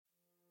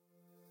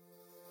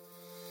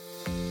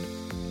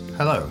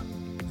Hello,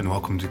 and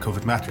welcome to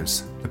COVID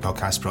Matters, the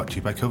podcast brought to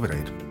you by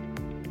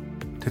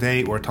COVIDaid.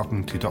 Today we're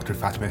talking to Dr.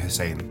 Fatima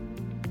Hussain,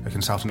 a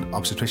consultant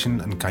obstetrician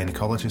and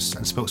gynaecologist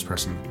and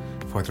spokesperson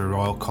for the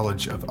Royal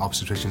College of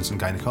Obstetricians and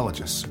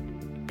Gynaecologists.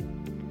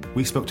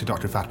 We spoke to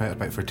Dr. Fatima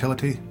about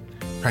fertility,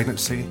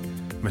 pregnancy,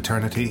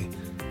 maternity,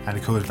 and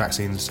the COVID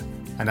vaccines,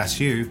 and asked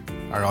you,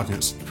 our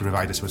audience, to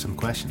provide us with some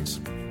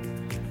questions.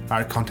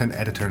 Our content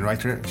editor and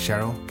writer,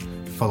 Cheryl,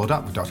 followed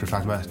up with Dr.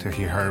 Fatima to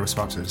hear her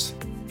responses.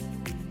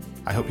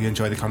 I hope you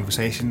enjoy the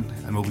conversation,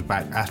 and we'll be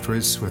back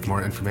afterwards with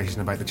more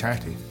information about the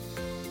charity.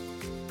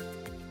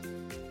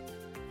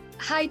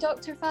 Hi,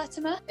 Dr.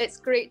 Fatima. It's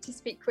great to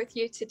speak with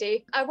you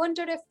today. I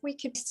wonder if we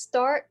could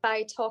start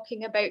by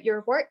talking about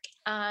your work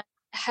and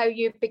how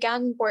you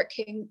began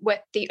working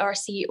with the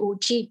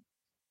RCOG.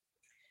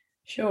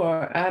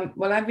 Sure.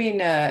 Well, I've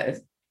been a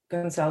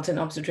consultant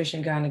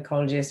obstetrician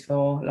gynecologist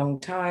for a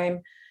long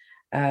time,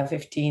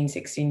 15,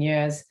 16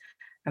 years.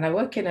 And I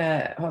work in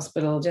a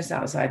hospital just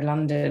outside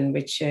London,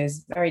 which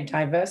is a very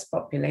diverse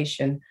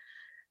population.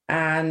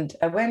 And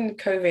when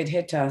COVID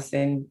hit us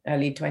in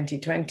early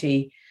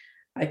 2020,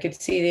 I could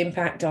see the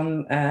impact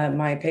on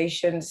my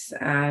patients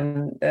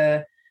and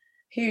the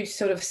huge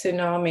sort of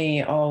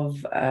tsunami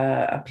of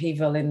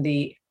upheaval in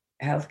the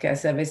healthcare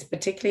service,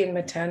 particularly in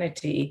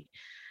maternity.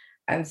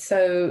 And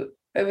so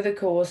over the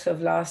course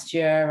of last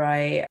year,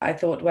 I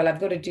thought, well, I've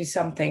got to do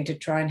something to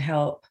try and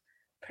help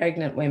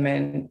pregnant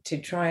women, to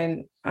try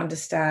and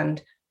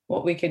understand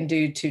what we can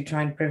do to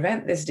try and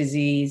prevent this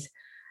disease.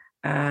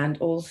 And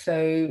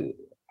also,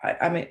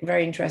 I'm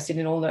very interested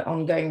in all the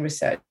ongoing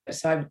research.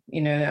 So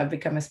I've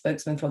become a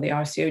spokesman for the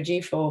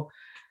RCOG for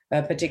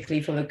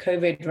particularly for the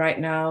COVID right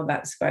now.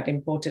 That's quite an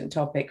important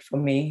topic for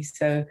me.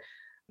 So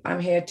I'm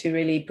here to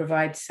really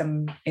provide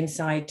some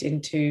insight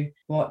into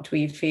what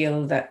we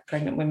feel that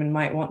pregnant women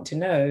might want to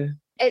know.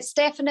 It's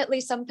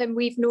definitely something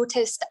we've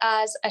noticed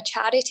as a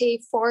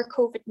charity for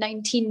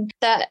COVID-19,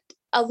 that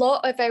a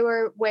lot of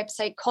our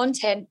website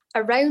content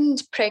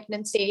around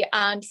pregnancy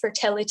and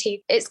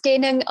fertility, it's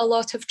gaining a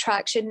lot of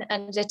traction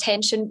and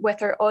attention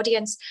with our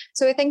audience.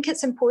 So I think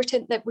it's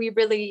important that we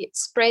really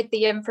spread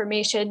the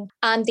information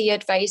and the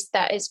advice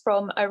that is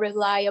from a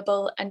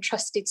reliable and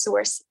trusted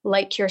source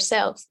like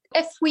yourself.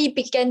 If we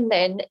begin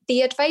then,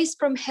 the advice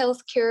from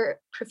healthcare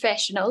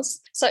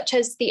professionals, such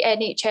as the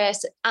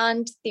NHS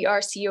and the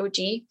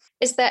RCOG,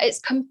 is that it's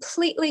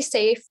completely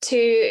safe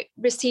to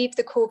receive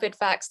the COVID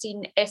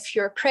vaccine if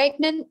you're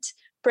pregnant,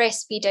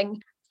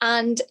 breastfeeding,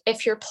 and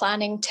if you're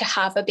planning to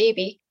have a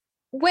baby.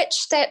 Which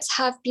steps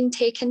have been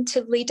taken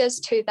to lead us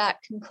to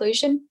that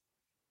conclusion?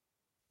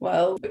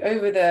 Well,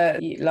 over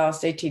the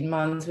last 18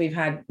 months, we've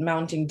had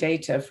mounting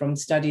data from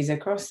studies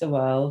across the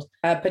world,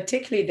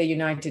 particularly the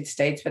United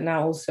States, but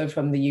now also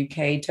from the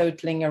UK,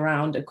 totaling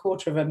around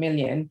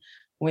 250,000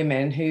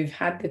 women who've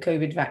had the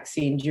COVID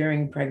vaccine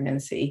during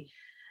pregnancy.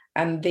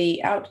 And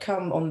the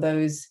outcome on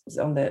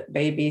the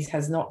babies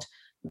has not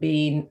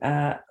been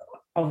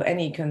of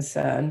any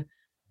concern.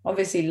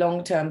 Obviously,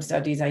 long-term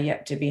studies are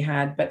yet to be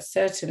had, but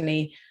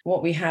certainly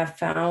what we have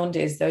found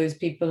is those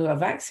people who are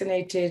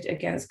vaccinated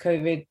against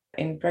COVID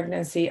in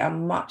pregnancy are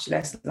much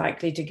less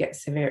likely to get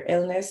severe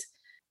illness.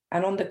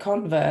 And on the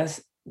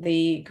converse,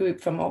 the group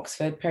from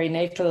Oxford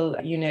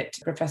Perinatal Unit,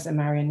 Professor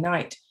Marion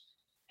Knight,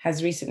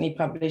 has recently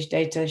published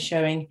data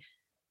showing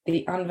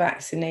the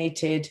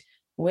unvaccinated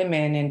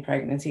women in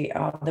pregnancy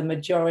are the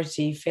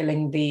majority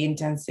filling the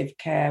intensive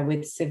care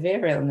with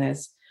severe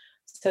illness.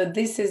 So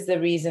this is the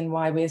reason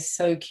why we're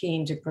so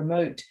keen to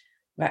promote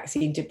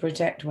vaccine to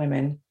protect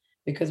women,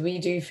 because we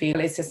do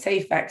feel it's a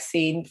safe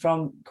vaccine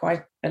from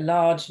quite a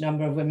large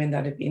number of women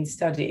that have been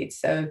studied.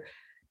 So,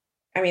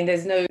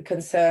 there's no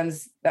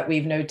concerns that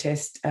we've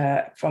noticed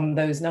from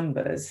those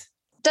numbers.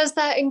 Does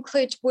that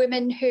include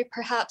women who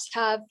perhaps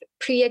have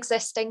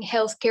pre-existing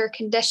healthcare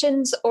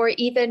conditions, or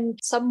even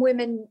some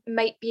women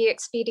might be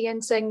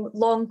experiencing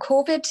long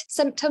COVID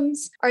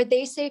symptoms? Are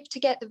they safe to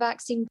get the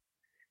vaccine?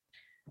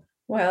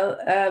 Well,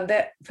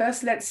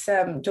 first let's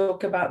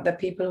talk about the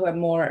people who are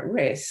more at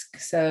risk.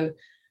 So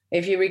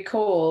if you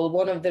recall,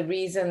 one of the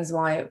reasons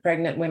why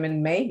pregnant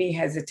women may be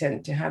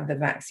hesitant to have the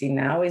vaccine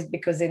now is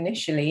because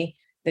initially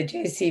the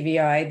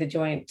JCVI, the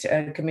Joint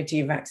Committee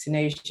of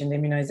Vaccination and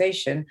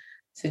Immunization,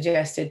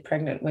 suggested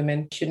pregnant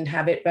women shouldn't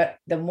have it, but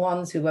the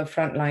ones who were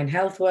frontline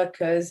health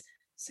workers,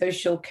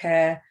 social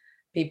care,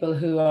 people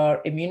who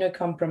are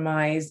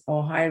immunocompromised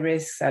or high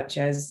risk, such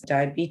as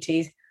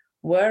diabetes,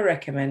 were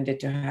recommended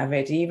to have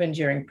it even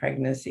during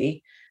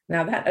pregnancy.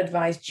 Now that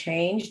advice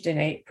changed in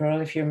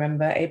April. If you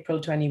remember, April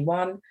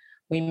 21,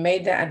 we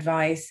made that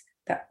advice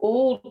that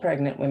all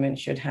pregnant women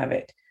should have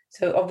it.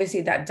 So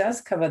obviously that does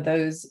cover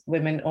those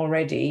women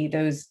already,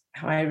 those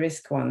high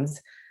risk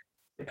ones.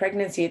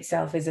 Pregnancy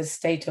itself is a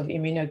state of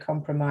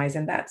immunocompromise,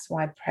 and that's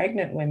why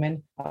pregnant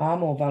women are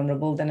more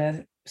vulnerable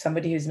than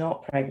somebody who's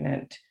not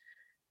pregnant.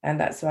 And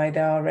that's why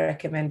they are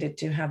recommended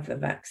to have the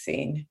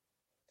vaccine.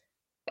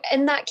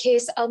 In that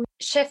case, I'll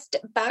shift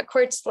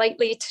backwards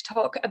slightly to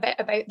talk a bit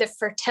about the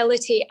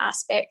fertility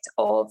aspect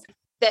of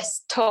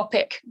this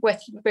topic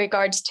with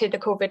regards to the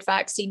COVID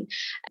vaccine.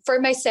 For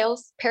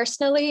myself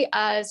personally,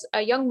 as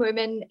a young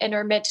woman in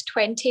her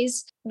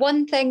mid-20s,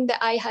 one thing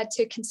that I had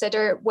to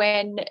consider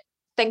when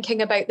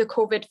thinking about the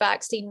COVID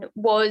vaccine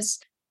was,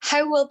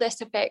 how will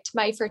this affect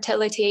my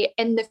fertility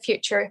in the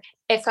future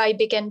if I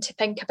begin to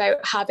think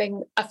about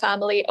having a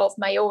family of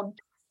my own?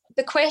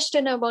 The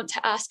question I want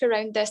to ask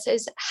around this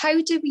is,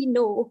 how do we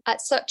know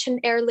at such an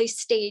early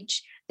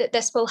stage that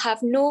this will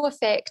have no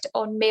effect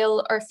on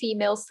male or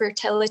female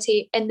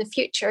fertility in the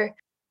future?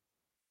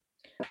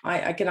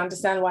 I can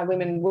understand why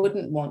women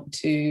wouldn't want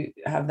to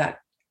have that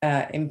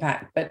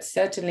impact, but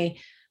certainly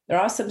there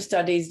are some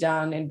studies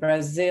done in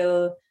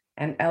Brazil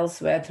and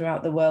elsewhere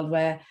throughout the world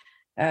where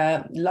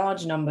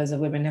large numbers of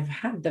women have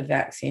had the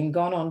vaccine,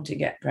 gone on to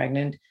get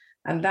pregnant,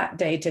 and that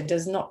data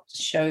does not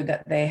show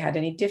that they had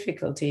any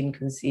difficulty in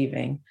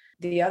conceiving.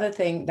 The other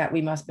thing that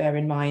we must bear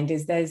in mind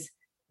is there's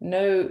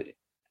no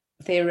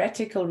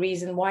theoretical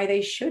reason why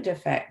they should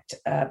affect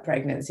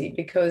pregnancy,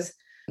 because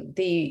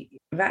the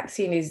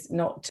vaccine is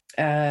not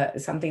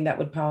something that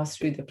would pass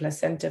through the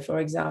placenta, for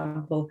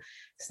example.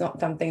 It's not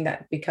something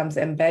that becomes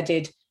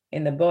embedded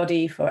in the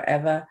body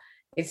forever.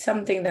 It's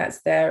something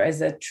that's there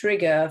as a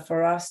trigger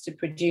for us to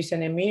produce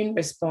an immune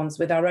response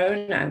with our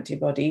own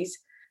antibodies.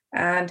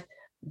 And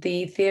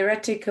the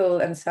theoretical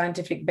and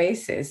scientific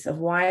basis of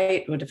why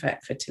it would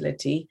affect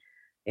fertility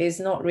is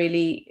not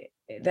really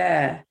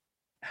there.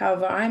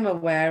 However, I'm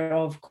aware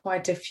of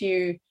quite a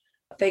few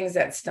things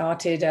that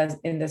started as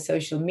in the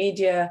social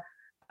media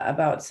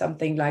about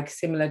something like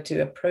similar to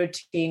a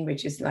protein,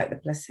 which is like the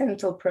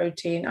placental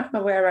protein. I'm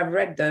aware, I've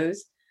read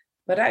those,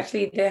 but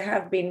actually they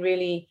have been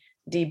really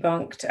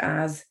debunked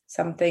as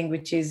something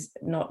which is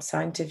not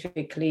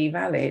scientifically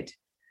valid.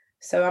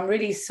 So I'm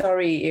really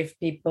sorry if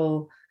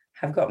people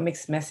have got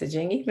mixed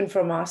messaging, even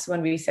from us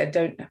when we said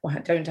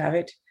don't have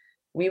it.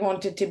 We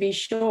wanted to be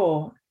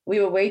sure. We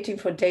were waiting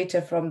for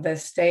data from the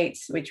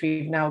states, which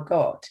we've now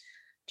got.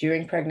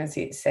 During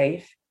pregnancy, it's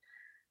safe.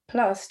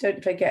 Plus,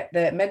 don't forget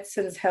the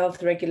Medicines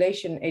Health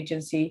Regulation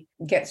Agency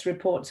gets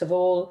reports of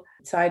all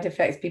side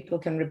effects. People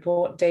can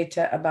report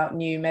data about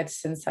new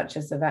medicines, such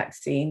as the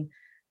vaccine.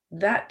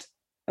 That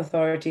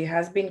authority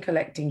has been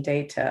collecting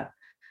data,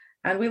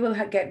 and we will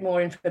get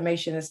more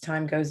information as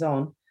time goes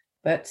on.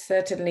 But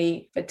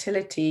certainly,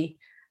 fertility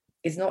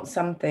is not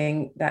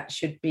something that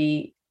should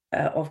be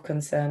of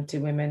concern to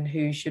women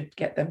who should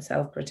get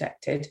themselves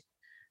protected.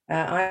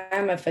 I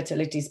am a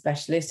fertility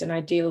specialist, and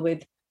I deal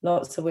with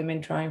lots of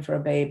women trying for a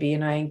baby,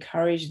 and I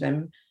encourage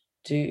them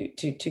to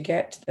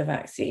get the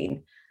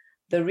vaccine.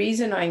 The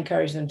reason I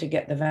encourage them to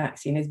get the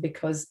vaccine is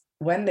because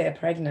when they're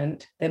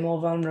pregnant, they're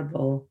more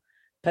vulnerable,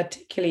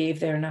 particularly if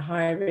they're in a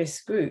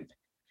high-risk group.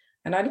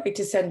 And I'd like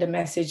to send a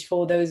message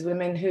for those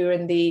women who are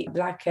in the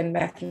Black and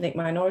ethnic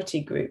minority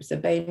groups, the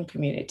BAME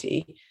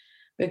community,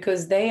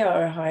 because they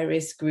are a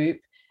high-risk group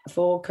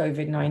for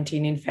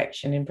COVID-19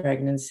 infection in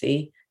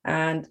pregnancy.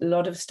 And a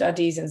lot of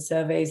studies and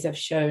surveys have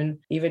shown,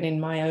 even in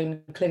my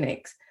own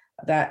clinics,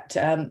 that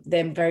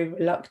they're very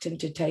reluctant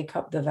to take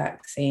up the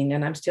vaccine.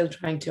 And I'm still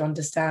trying to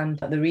understand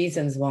the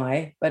reasons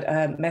why, but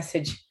a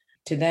message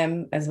to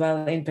them as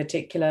well in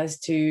particular is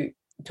to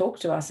talk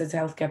to us as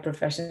healthcare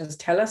professionals,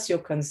 tell us your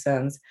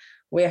concerns.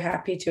 We're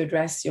happy to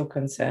address your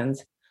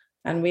concerns.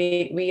 And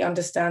we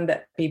understand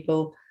that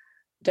people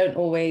don't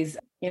always,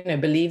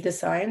 believe the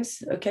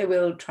science. Okay,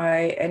 we'll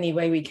try any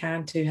way we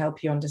can to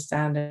help you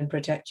understand and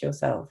protect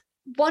yourself.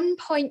 One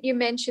point you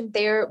mentioned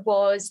there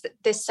was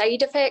the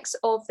side effects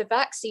of the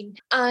vaccine.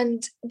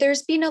 And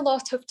there's been a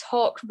lot of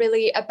talk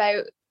really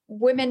about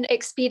women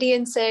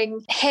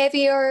experiencing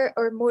heavier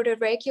or more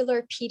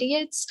irregular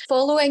periods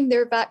following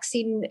their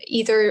vaccine,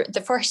 either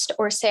the first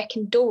or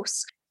second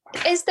dose.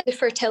 Is that the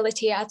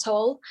fertility at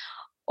all?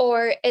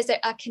 Or is it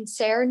a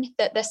concern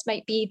that this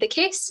might be the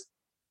case?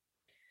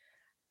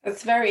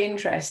 That's very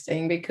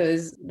interesting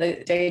because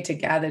the data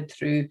gathered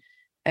through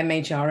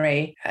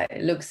MHRA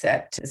looks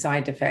at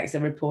side effects,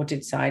 the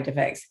reported side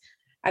effects.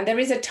 And there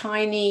is a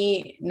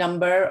tiny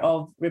number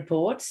of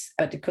reports,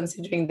 but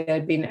considering there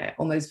had been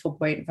almost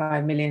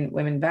 4.5 million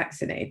women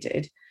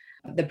vaccinated,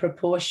 the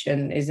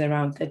proportion is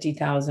around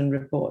 30,000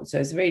 reports. So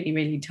it's really,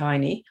 really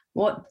tiny.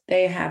 What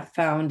they have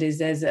found is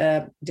there's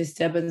a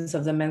disturbance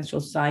of the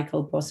menstrual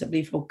cycle,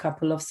 possibly for a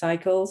couple of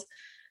cycles,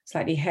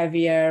 slightly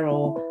heavier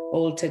or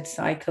altered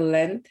cycle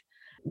length,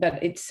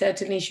 but it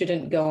certainly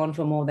shouldn't go on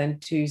for more than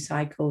 2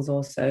 cycles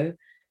or so.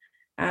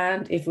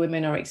 And if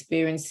women are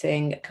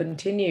experiencing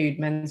continued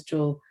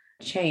menstrual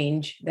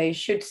change, they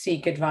should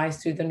seek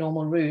advice through the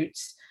normal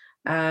routes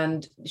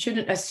and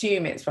shouldn't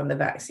assume it's from the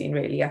vaccine,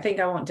 really. I think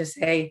I want to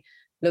say,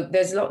 look,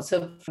 there's lots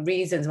of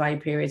reasons why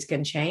periods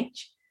can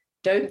change.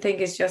 Don't think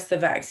it's just the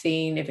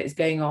vaccine if it's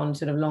going on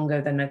sort of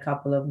longer than a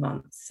couple of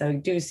months. So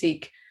do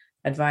seek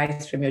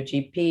advice from your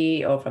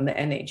GP or from the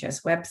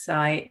NHS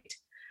website,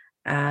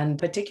 and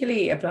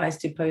particularly applies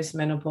to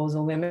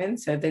postmenopausal women.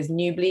 So if there's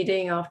new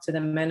bleeding after the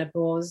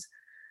menopause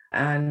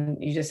and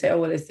you just say, oh,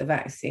 well, it's the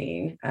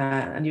vaccine,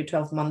 and you're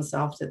 12 months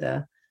after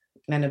the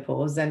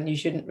menopause, then you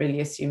shouldn't really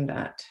assume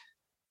that.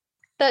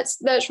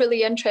 That's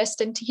really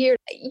interesting to hear.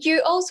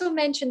 You also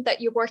mentioned that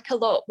you work a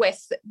lot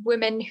with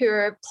women who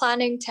are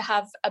planning to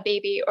have a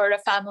baby or a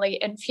family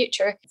in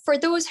future. For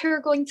those who are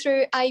going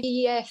through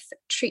IVF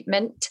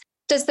treatment,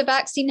 does the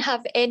vaccine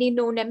have any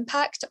known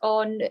impact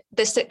on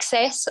the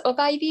success of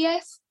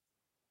IVF?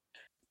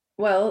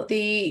 Well,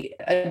 the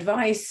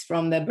advice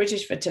from the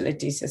British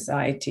Fertility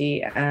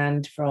Society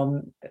and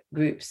from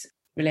groups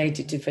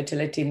related to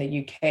fertility in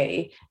the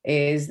UK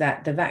is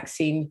that the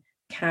vaccine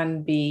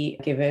can be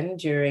given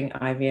during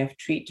IVF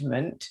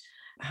treatment.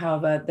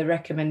 However, the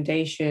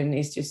recommendation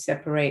is to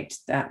separate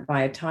that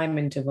by a time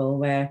interval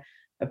where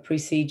a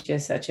procedure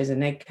such as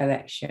an egg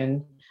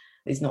collection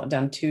is not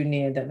done too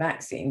near the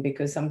vaccine,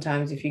 because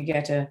sometimes if you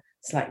get a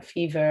slight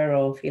fever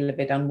or feel a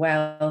bit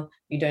unwell,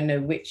 you don't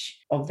know which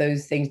of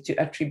those things to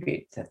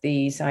attribute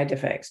the side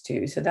effects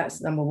to. So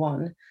that's number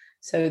one.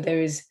 So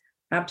there is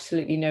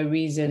absolutely no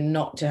reason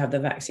not to have the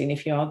vaccine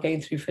if you are going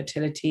through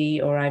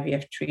fertility or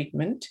IVF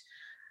treatment.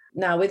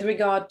 Now, with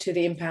regard to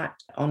the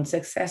impact on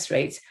success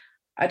rates,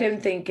 I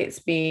don't think it's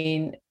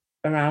been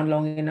around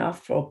long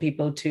enough for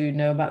people to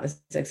know about the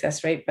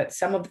success rate, but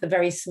some of the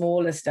very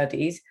smaller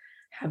studies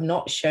have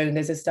not shown,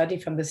 there's a study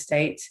from the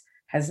States,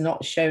 has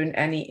not shown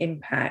any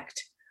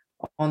impact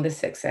on the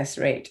success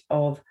rate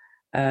of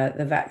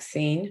the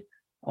vaccine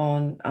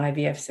on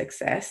IVF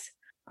success.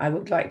 I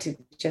would like to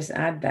just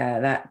add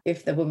there that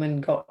if the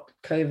woman got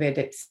COVID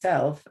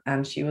itself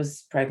and she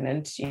was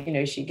pregnant,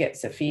 she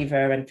gets a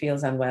fever and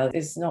feels unwell.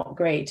 It's not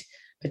great,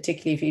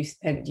 particularly if you've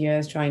spent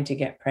years trying to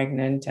get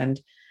pregnant and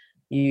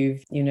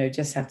you've,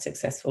 just had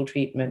successful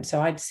treatment.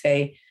 So I'd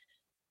say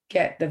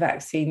get the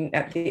vaccine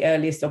at the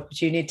earliest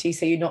opportunity,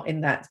 so you're not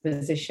in that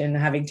position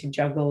having to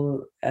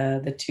juggle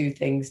the two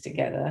things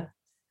together.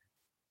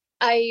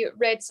 I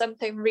read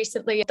something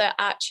recently that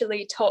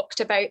actually talked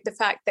about the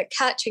fact that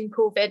catching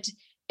COVID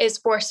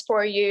is worse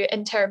for you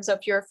in terms of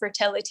your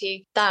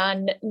fertility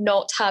than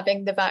not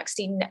having the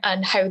vaccine,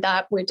 and how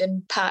that would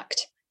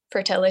impact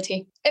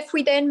fertility. If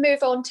we then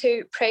move on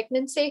to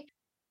pregnancy,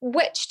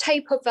 which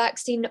type of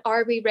vaccine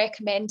are we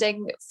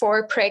recommending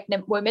for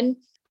pregnant women?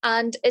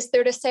 And is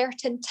there a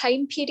certain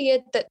time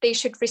period that they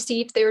should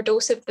receive their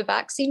dose of the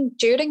vaccine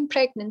during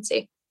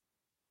pregnancy?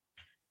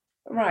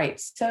 Right,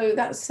 so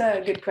that's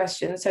a good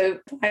question. So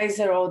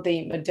Pfizer or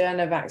the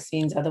Moderna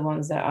vaccines are the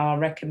ones that are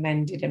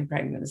recommended in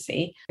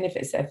pregnancy, and if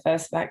it's their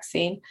first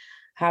vaccine.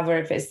 However,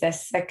 if it's their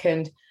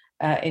second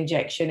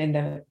injection in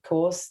the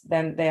course,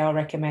 then they are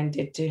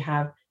recommended to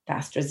have the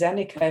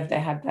AstraZeneca if they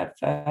had that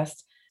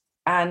first.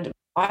 And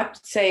I'd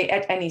say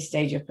at any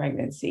stage of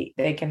pregnancy,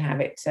 they can have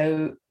it.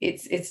 So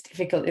it's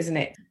difficult, isn't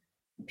it?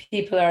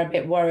 People are a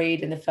bit worried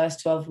in the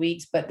first 12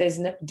 weeks, but there's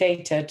no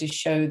data to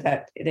show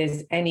that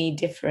there's any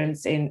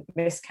difference in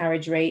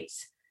miscarriage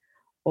rates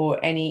or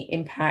any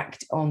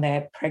impact on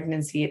their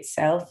pregnancy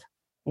itself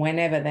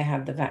whenever they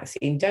have the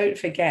vaccine. Don't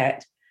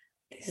forget,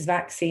 this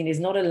vaccine is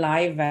not a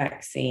live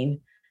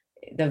vaccine.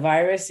 The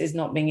virus is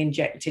not being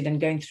injected and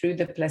going through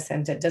the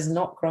placenta. It does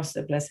not cross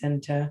the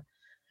placenta.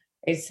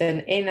 It's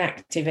an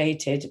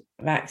inactivated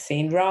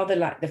vaccine, rather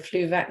like the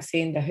flu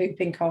vaccine, the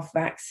whooping cough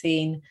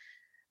vaccine.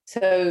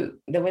 So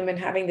the women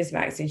having this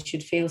vaccine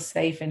should feel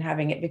safe in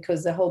having it,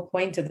 because the whole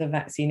point of the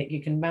vaccine, that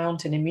you can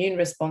mount an immune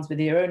response with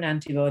your own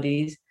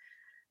antibodies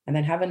and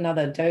then have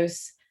another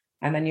dose,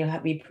 and then you'll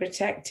be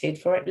protected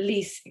for at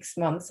least 6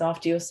 months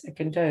after your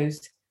second dose.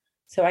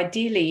 So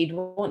ideally, you'd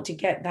want to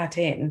get that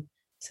in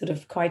sort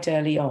of quite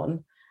early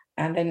on.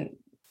 And then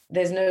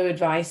there's no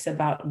advice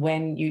about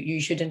when you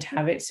shouldn't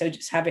have it. So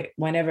just have it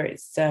whenever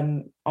it's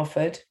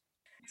offered.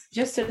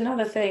 Just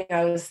another thing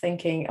I was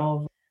thinking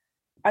of,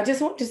 I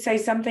just want to say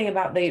something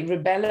about the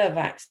rubella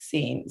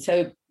vaccine.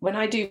 So when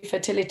I do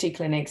fertility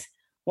clinics,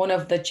 one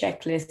of the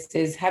checklists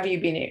is, have you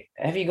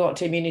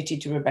got immunity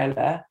to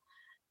rubella?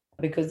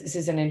 Because this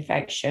is an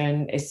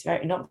infection. It's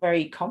not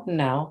very common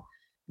now,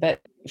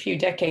 but a few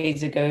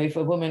decades ago, if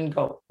a woman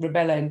got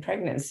rubella in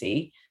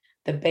pregnancy,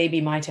 the baby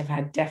might have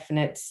had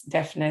deafness,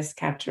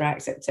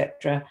 cataracts,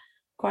 etc.,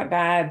 quite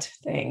bad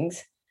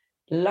things.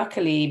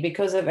 Luckily,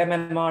 because of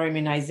MMR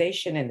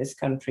immunization in this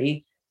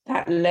country,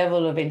 that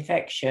level of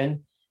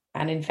infection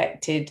and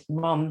infected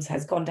mums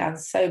has gone down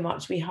so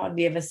much, we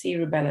hardly ever see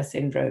rubella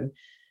syndrome.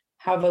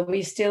 However,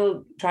 we're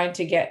still trying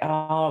to get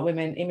our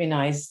women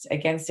immunized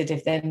against it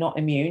if they're not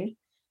immune.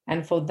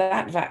 And for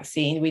that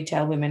vaccine, we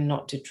tell women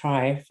not to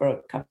try for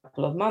a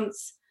couple of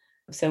months.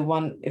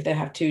 So if they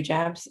have 2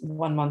 jabs,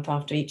 1 month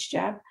after each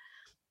jab.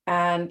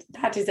 And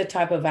that is the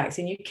type of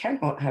vaccine you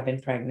cannot have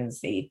in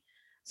pregnancy.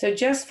 So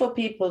just for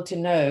people to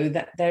know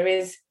that there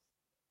is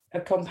a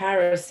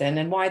comparison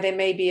and why they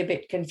may be a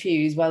bit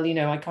confused. Well,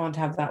 I can't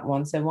have that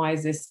one. So why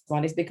is this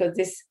one? It's because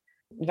this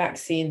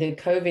vaccine, the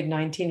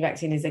COVID-19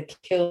 vaccine, is a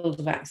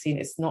killed vaccine.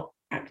 It's not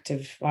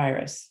active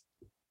virus.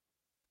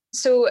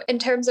 So in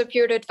terms of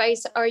your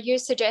advice, are you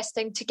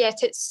suggesting to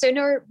get it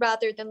sooner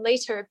rather than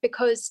later?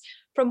 Because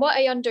from what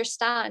I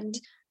understand,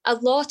 a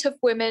lot of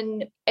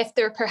women, if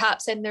they're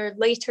perhaps in their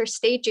later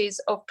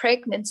stages of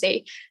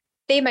pregnancy,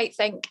 they might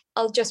think,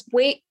 I'll just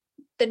wait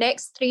the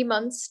next 3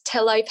 months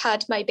till I've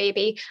had my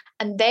baby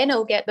and then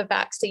I'll get the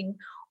vaccine,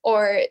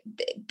 or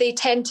they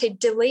tend to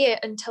delay it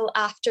until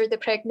after the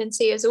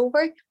pregnancy is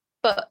over.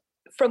 But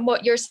from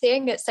what you're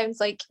saying, it sounds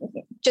like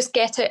just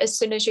get it as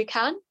soon as you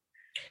can.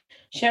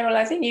 Cheryl,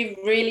 I think you've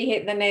really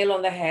hit the nail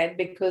on the head,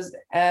 because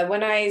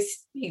when I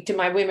speak to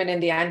my women in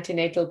the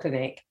antenatal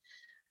clinic,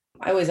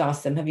 I always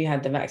ask them, have you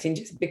had the vaccine?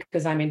 Just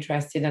because I'm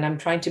interested and I'm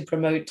trying to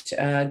promote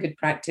good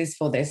practice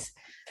for this.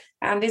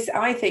 And this,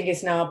 I think,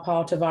 is now a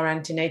part of our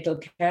antenatal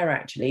care,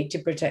 actually, to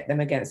protect them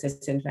against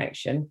this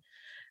infection.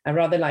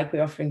 Rather like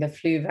we're offering the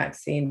flu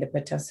vaccine, the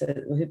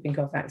pertussis, whooping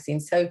cough vaccine.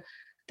 So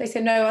they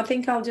said, no, I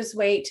think I'll just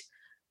wait.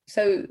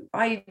 So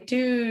I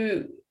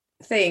do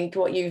think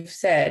what you've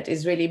said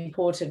is really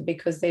important,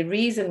 because the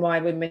reason why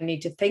women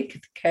need to think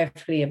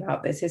carefully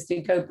about this is to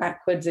go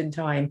backwards in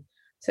time.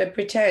 So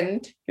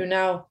pretend you're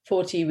now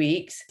 40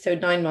 weeks, so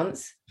 9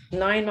 months.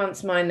 9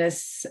 months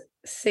minus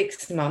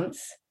 6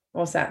 months,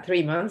 what's that,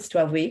 3 months,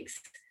 12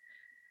 weeks.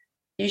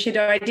 You should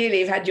ideally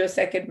have had your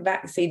second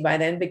vaccine by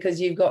then,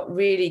 because you've got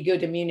really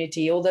good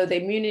immunity, although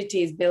the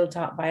immunity is built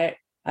up by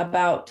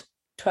about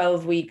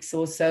 12 weeks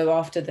or so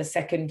after the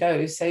second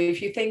dose. So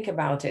if you think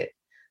about it,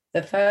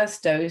 the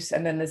first dose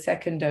and then the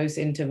second dose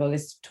interval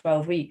is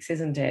 12 weeks,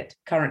 isn't it,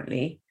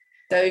 currently?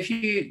 So if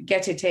you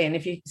get it in,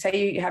 if you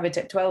say you have it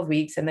at 12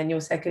 weeks and then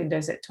your second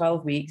dose at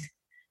 12 weeks,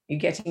 you're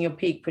getting your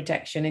peak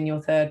protection in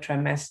your third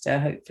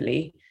trimester,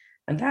 hopefully.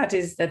 And that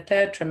is the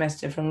third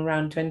trimester from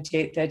around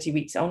 28, 30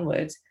 weeks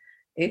onwards.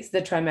 It's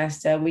the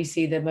trimester we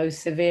see the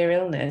most severe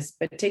illness,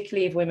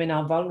 particularly if women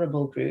are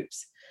vulnerable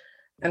groups.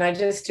 And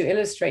just to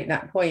illustrate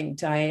that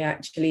point, I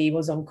actually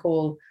was on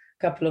call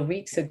a couple of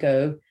weeks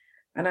ago,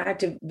 and I had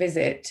to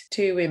visit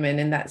 2 women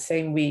in that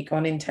same week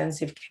on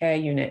intensive care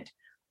unit.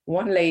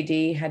 One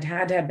lady had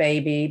had her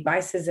baby by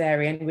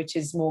cesarean, which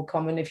is more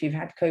common if you've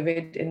had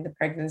COVID in the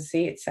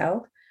pregnancy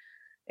itself.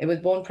 It was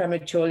born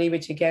prematurely,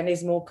 which again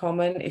is more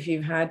common if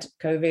you've had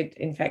COVID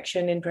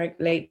infection in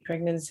late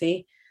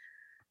pregnancy.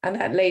 And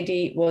that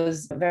lady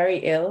was very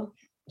ill.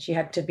 She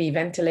had to be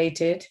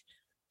ventilated,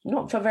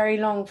 not for very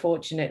long,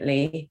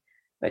 fortunately,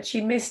 but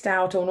she missed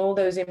out on all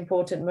those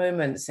important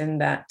moments in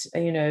that,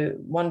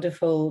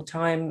 wonderful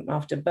time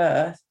after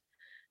birth.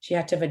 She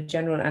had to have a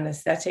general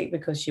anesthetic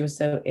because she was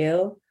so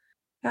ill.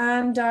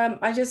 And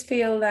I just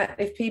feel that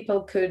if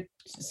people could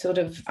sort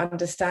of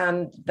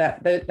understand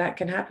that that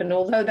can happen,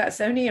 although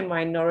that's only a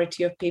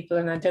minority of people,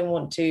 and I don't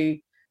want to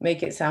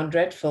make it sound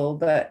dreadful,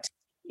 but,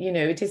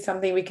 it is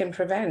something we can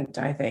prevent,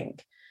 I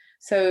think.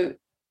 So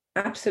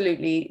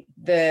absolutely,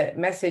 the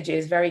message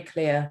is very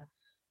clear.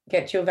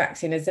 Get your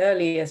vaccine as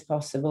early as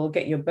possible,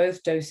 get your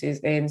both doses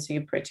in so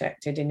you're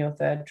protected in your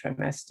third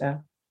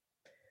trimester.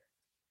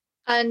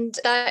 And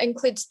that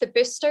includes the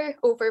booster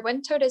over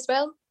winter as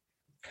well?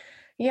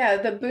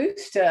 Yeah, the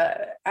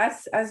booster,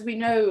 as we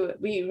know,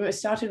 we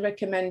started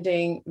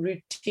recommending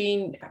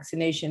routine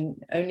vaccination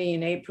only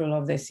in April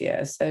of this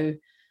year. So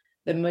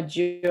the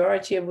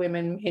majority of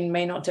women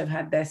may not have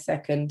had their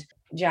second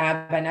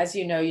jab. And as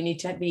you know, you need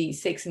to be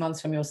 6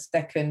 months from your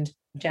second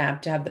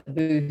jab to have the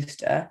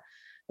booster.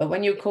 But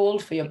when you're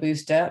called for your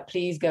booster,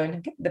 please go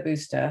and get the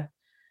booster.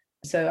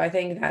 So I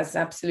think that's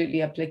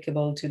absolutely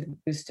applicable to the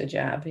booster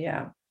jab,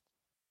 yeah.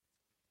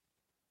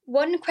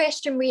 One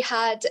question we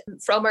had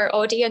from our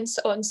audience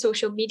on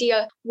social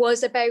media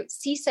was about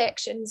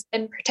C-sections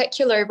in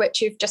particular, which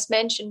you've just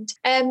mentioned.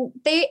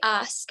 They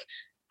ask,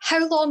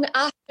 how long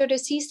after a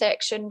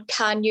C-section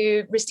can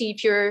you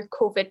receive your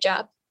COVID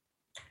jab?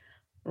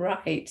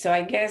 Right. So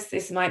I guess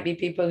this might be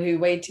people who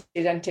waited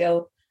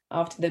until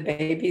after the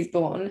baby's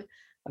born.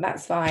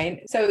 That's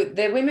fine. So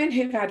the women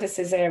who've had a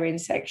cesarean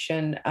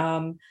section,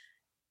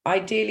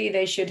 ideally,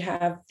 they should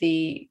have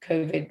the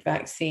COVID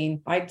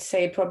vaccine, I'd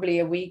say probably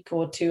a week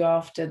or 2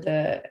 after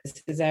the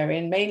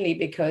cesarean, mainly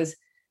because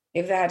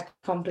if they had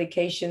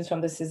complications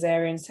from the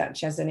cesarean,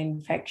 such as an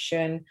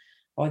infection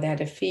or they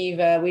had a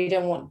fever, we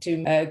don't want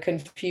to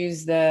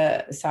confuse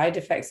the side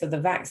effects of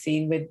the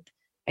vaccine with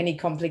any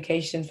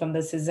complications from the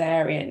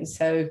cesarean.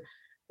 So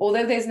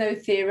although there's no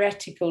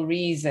theoretical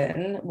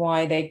reason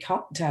why they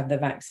can't have the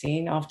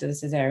vaccine after the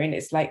cesarean,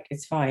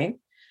 it's fine.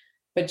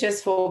 But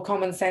just for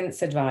common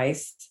sense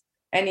advice,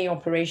 any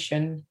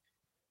operation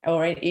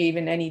or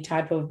even any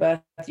type of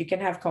birth, you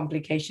can have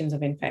complications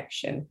of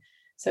infection.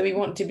 So we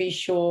want to be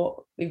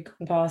sure we've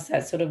gone past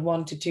that sort of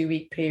 1 to 2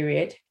 week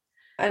period.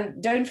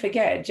 And don't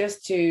forget,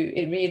 just to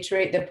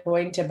reiterate the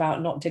point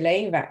about not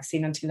delaying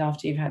vaccine until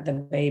after you've had the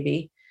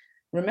baby,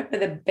 remember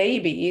the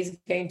baby is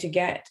going to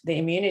get the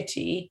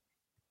immunity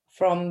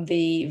from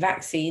the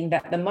vaccine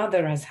that the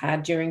mother has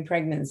had during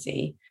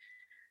pregnancy.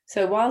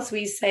 So whilst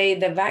we say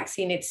the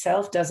vaccine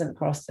itself doesn't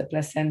cross the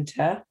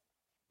placenta,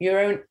 your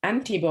own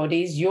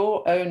antibodies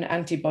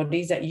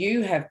that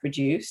you have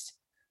produced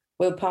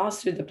will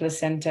pass through the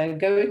placenta,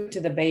 go to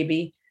the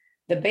baby.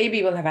 The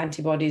baby will have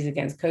antibodies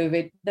against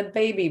COVID. The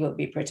baby will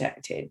be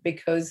protected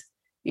because,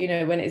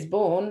 when it's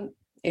born,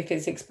 if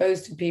it's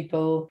exposed to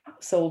people,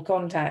 household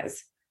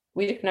contacts,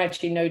 we don't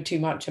actually know too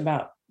much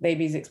about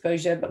baby's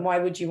exposure, but why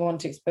would you want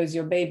to expose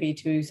your baby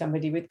to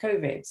somebody with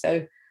COVID?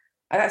 So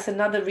that's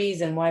another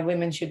reason why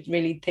women should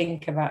really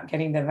think about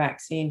getting the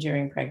vaccine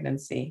during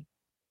pregnancy.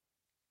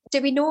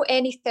 Do we know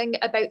anything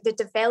about the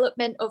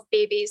development of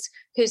babies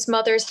whose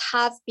mothers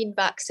have been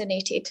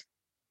vaccinated?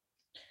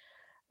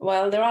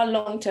 Well, there are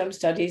long-term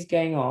studies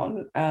going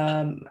on,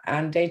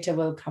 and data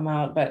will come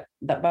out, but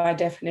that by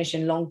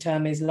definition,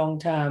 long-term is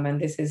long-term,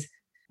 and this is,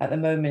 at the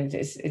moment,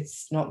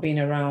 it's not been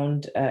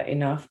around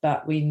enough,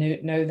 but we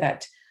know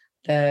that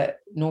the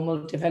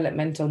normal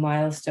developmental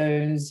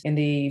milestones in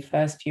the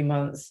first few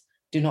months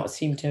do not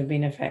seem to have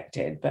been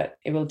affected, but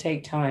it will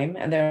take time,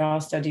 and there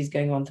are studies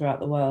going on throughout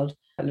the world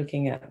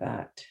looking at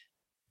that.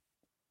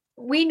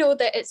 We know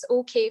that it's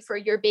okay for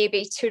your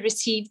baby to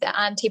receive the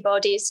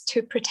antibodies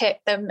to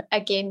protect them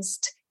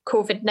against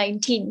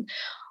COVID-19.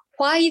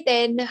 Why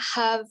then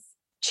have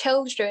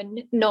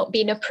children not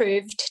been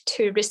approved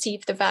to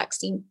receive the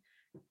vaccine?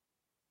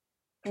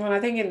 Well, I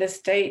think in the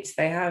States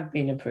they have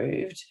been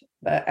approved,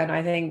 and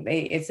I think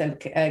it's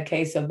a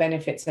case of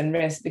benefits and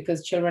risks,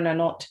 because children are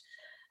not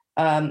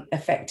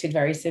affected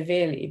very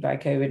severely by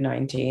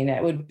COVID-19.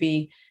 It would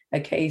be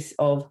a case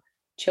of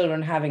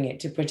children having it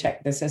to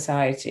protect the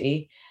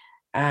society.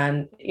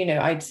 And,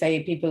 I'd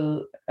say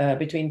people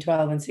between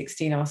 12 and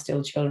 16 are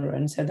still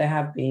children. So they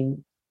have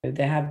been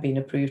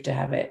approved to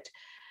have it.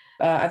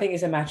 I think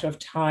it's a matter of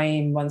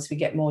time once we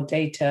get more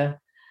data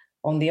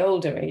on the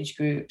older age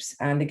groups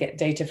and they get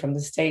data from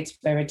the States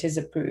where it is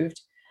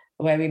approved,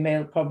 where we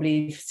may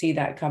probably see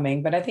that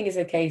coming. But I think it's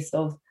a case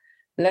of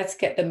let's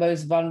get the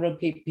most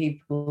vulnerable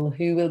people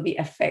who will be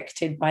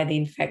affected by the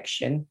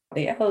infection,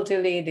 the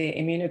elderly, the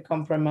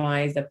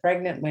immunocompromised, the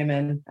pregnant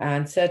women,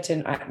 and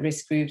certain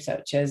at-risk groups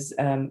such as,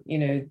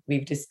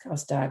 we've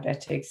discussed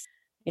diabetics.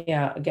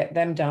 Yeah, get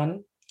them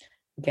done,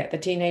 get the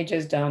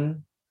teenagers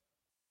done.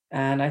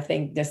 And I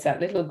think just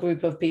that little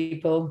group of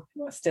people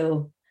who are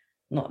still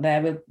not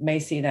there, we may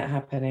see that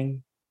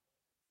happening.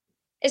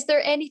 Is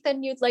there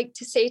anything you'd like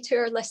to say to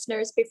our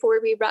listeners before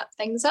we wrap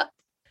things up?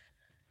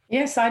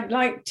 Yes, I'd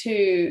like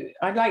to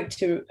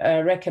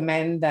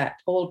recommend that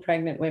all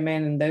pregnant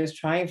women and those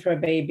trying for a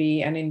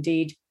baby, and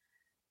indeed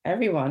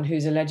everyone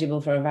who's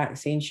eligible for a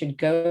vaccine, should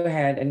go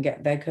ahead and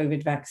get their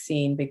COVID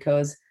vaccine,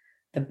 because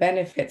the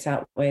benefits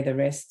outweigh the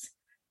risks.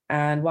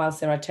 And whilst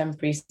there are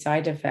temporary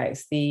side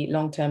effects, the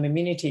long-term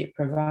immunity it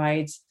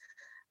provides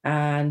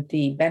and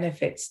the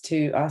benefits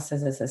to us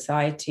as a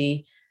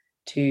society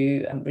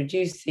to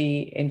reduce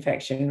the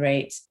infection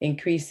rates,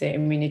 increase the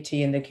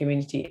immunity in the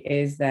community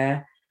is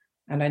there.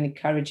 And I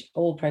encourage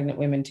all pregnant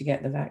women to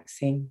get the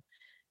vaccine.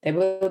 There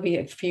will be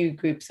a few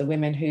groups of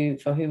women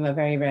for whom are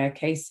very rare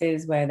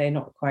cases where they're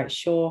not quite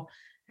sure.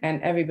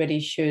 And everybody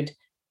should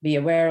be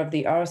aware of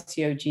the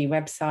RCOG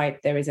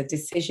website. There is a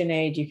decision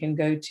aid you can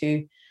go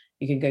to.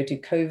 You can go to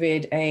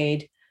COVID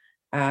aid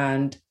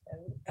and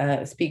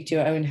speak to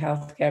your own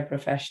healthcare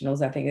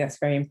professionals. I think that's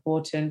very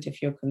important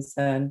if you're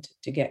concerned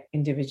to get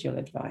individual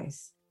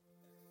advice.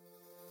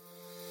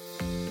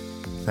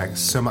 Thanks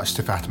so much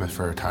to Fatima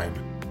for her time.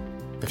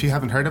 If you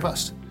haven't heard of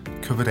us,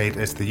 COVID Aid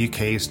is the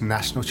UK's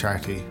national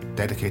charity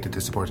dedicated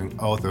to supporting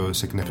all those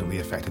significantly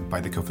affected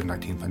by the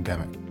COVID-19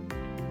 pandemic.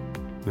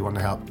 We want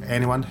to help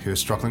anyone who is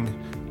struggling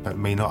but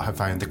may not have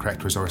found the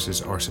correct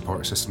resources or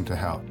support system to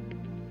help.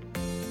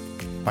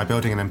 By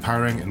building an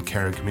empowering and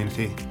caring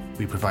community,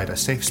 we provide a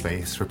safe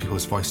space where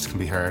people's voices can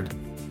be heard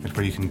and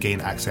where you can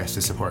gain access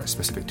to support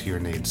specific to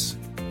your needs.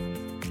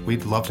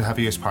 We'd love to have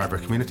you as part of our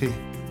community,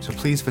 so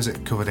please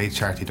visit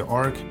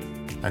covidaidcharity.org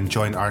and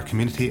join our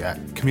community at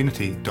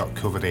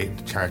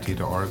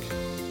community.covidaidcharity.org,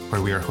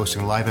 where we are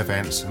hosting live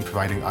events and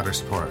providing other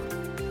support.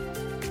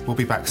 We'll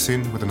be back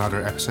soon with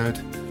another episode,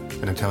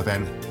 and until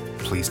then,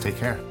 please take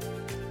care.